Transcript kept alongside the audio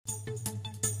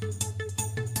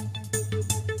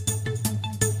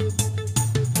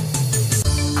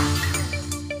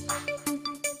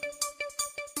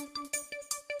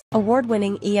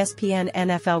Award-winning ESPN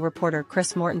NFL reporter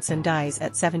Chris Mortensen dies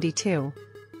at 72.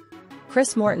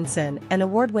 Chris Mortensen, an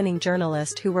award-winning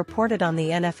journalist who reported on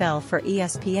the NFL for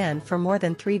ESPN for more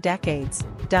than 3 decades,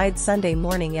 died Sunday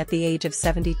morning at the age of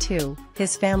 72,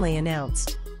 his family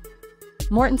announced.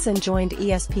 Mortensen joined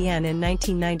ESPN in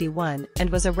 1991 and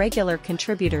was a regular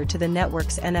contributor to the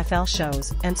network's NFL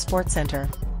shows and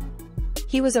SportsCenter.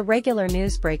 He was a regular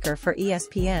newsbreaker for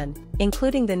ESPN,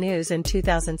 including the news in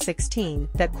 2016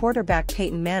 that quarterback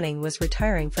Peyton Manning was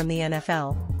retiring from the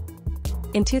NFL.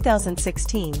 In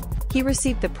 2016, he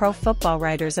received the Pro Football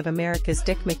Writers of America's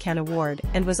Dick McCann Award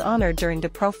and was honored during the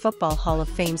Pro Football Hall of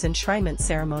Fame's enshrinement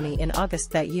ceremony in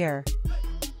August that year.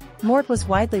 Mort was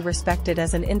widely respected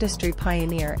as an industry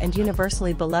pioneer and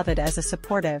universally beloved as a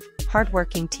supportive,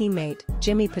 hardworking teammate,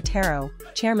 Jimmy Pitaro,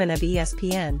 chairman of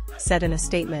ESPN, said in a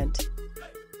statement.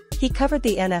 He covered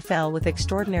the NFL with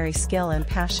extraordinary skill and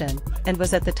passion, and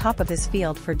was at the top of his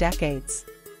field for decades.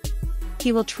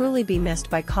 He will truly be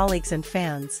missed by colleagues and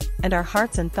fans, and our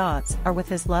hearts and thoughts are with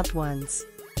his loved ones.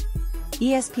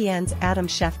 ESPN's Adam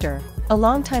Schefter, a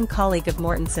longtime colleague of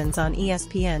Mortensen's on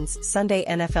ESPN's Sunday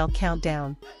NFL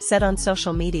Countdown, said on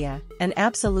social media, "An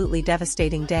absolutely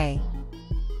devastating day.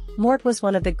 Mort was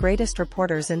one of the greatest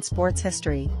reporters in sports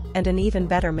history, and an even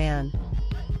better man.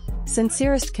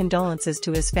 Sincerest condolences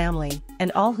to his family,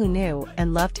 and all who knew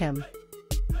and loved him.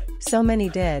 So many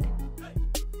did.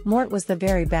 Mort was the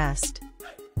very best.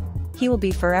 He will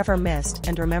be forever missed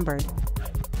and remembered."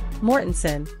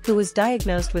 Mortensen, who was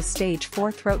diagnosed with stage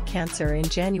 4 throat cancer in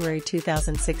January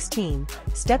 2016,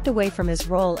 stepped away from his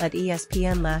role at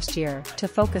ESPN last year to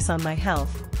focus on my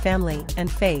health, family,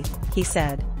 and faith, he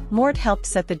said. Mort helped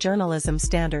set the journalism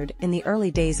standard in the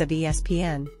early days of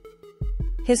ESPN.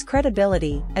 His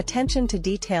credibility, attention to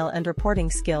detail and reporting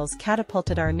skills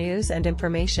catapulted our news and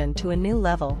information to a new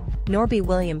level, Norby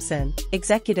Williamson,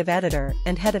 executive editor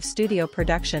and head of studio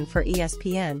production for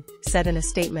ESPN, said in a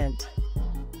statement.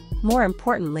 More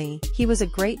importantly, he was a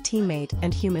great teammate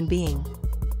and human being.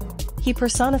 He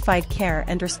personified care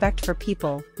and respect for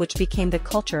people, which became the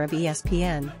culture of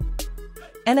ESPN.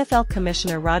 NFL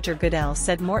Commissioner Roger Goodell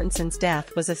said Mortensen's death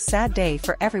was a sad day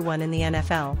for everyone in the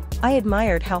NFL. "I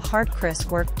admired how hard Chris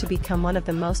worked to become one of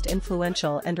the most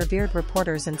influential and revered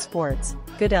reporters in sports,"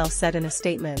 Goodell said in a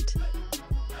statement.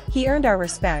 "He earned our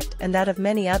respect and that of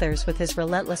many others with his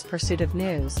relentless pursuit of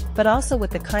news, but also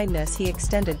with the kindness he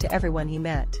extended to everyone he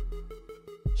met.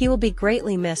 He will be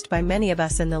greatly missed by many of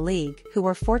us in the league who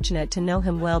were fortunate to know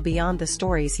him well beyond the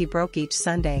stories he broke each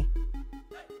Sunday.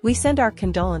 We send our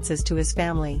condolences to his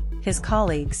family, his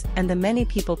colleagues, and the many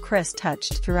people Chris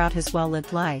touched throughout his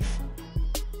well-lived life."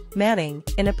 Manning,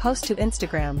 in a post to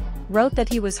Instagram, wrote that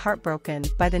he was heartbroken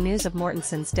by the news of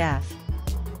Mortensen's death.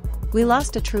 "We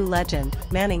lost a true legend,"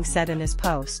 Manning said in his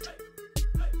post.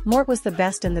 "Mort was the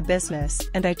best in the business,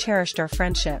 and I cherished our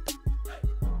friendship.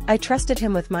 I trusted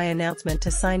him with my announcement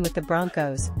to sign with the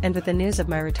Broncos and with the news of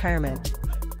my retirement.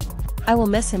 I will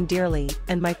miss him dearly,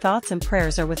 and my thoughts and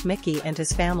prayers are with Mickey and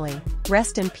his family.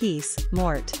 Rest in peace,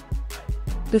 Mort."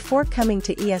 Before coming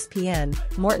to ESPN,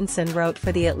 Mortensen wrote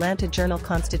for the Atlanta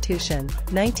Journal-Constitution,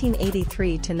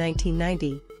 1983 to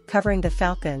 1990, covering the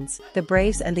Falcons, the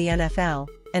Braves and the NFL,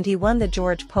 and he won the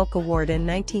George Polk Award in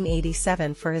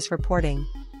 1987 for his reporting.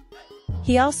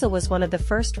 He also was one of the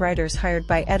first writers hired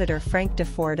by editor Frank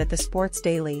DeFord at the sports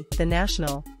daily, The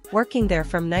National, working there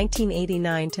from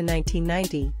 1989 to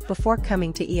 1990, before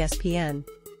coming to ESPN.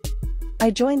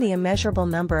 "I join the immeasurable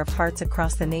number of hearts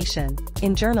across the nation,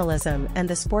 in journalism and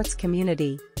the sports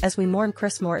community, as we mourn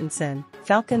Chris Mortensen,"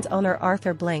 Falcons owner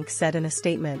Arthur Blank said in a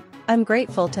statement. "I'm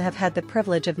grateful to have had the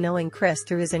privilege of knowing Chris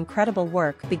through his incredible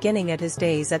work beginning at his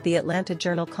days at the Atlanta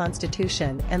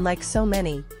Journal-Constitution and like so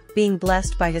many, being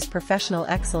blessed by his professional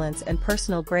excellence and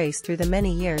personal grace through the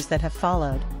many years that have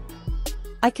followed.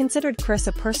 I considered Chris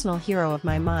a personal hero of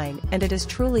my mind, and it is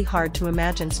truly hard to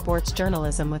imagine sports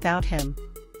journalism without him.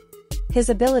 His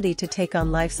ability to take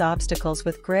on life's obstacles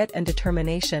with grit and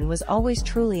determination was always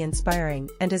truly inspiring,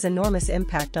 and his enormous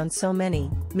impact on so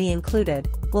many, me included,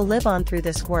 will live on through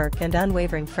this work and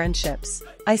unwavering friendships.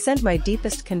 I send my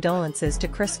deepest condolences to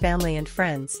Chris' family and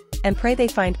friends, and pray they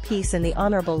find peace in the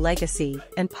honorable legacy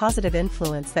and positive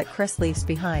influence that Chris leaves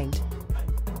behind."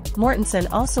 Mortensen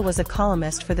also was a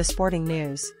columnist for The Sporting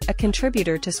News, a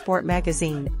contributor to Sport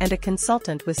magazine and a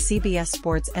consultant with CBS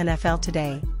Sports NFL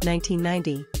Today,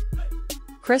 1990.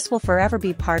 Chris will forever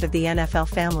be part of the NFL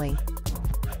family.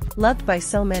 Loved by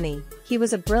so many, he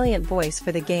was a brilliant voice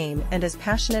for the game and as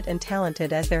passionate and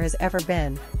talented as there has ever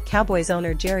been, Cowboys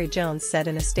owner Jerry Jones said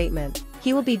in a statement.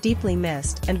 "He will be deeply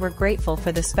missed and we're grateful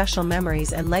for the special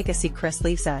memories and legacy Chris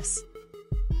leaves us."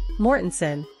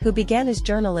 Mortensen, who began his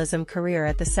journalism career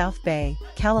at the South Bay,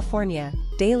 California,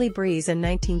 Daily Breeze in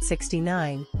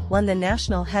 1969, won the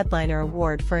National Headliner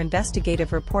Award for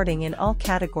investigative reporting in all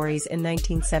categories in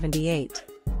 1978.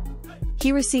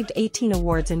 He received 18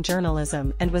 awards in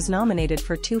journalism and was nominated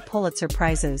for 2 Pulitzer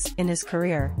Prizes in his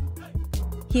career.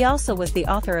 He also was the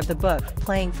author of the book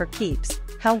Playing for Keeps: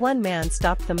 How One Man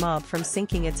Stopped the Mob from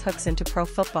Sinking Its Hooks into Pro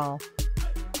Football.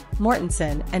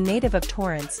 Mortensen, a native of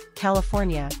Torrance,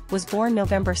 California, was born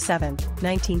November 7,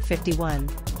 1951.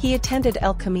 He attended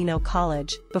El Camino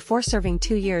College before serving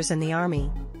 2 years in the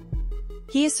Army.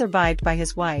 He is survived by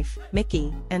his wife,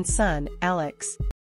 Mickey, and son, Alex.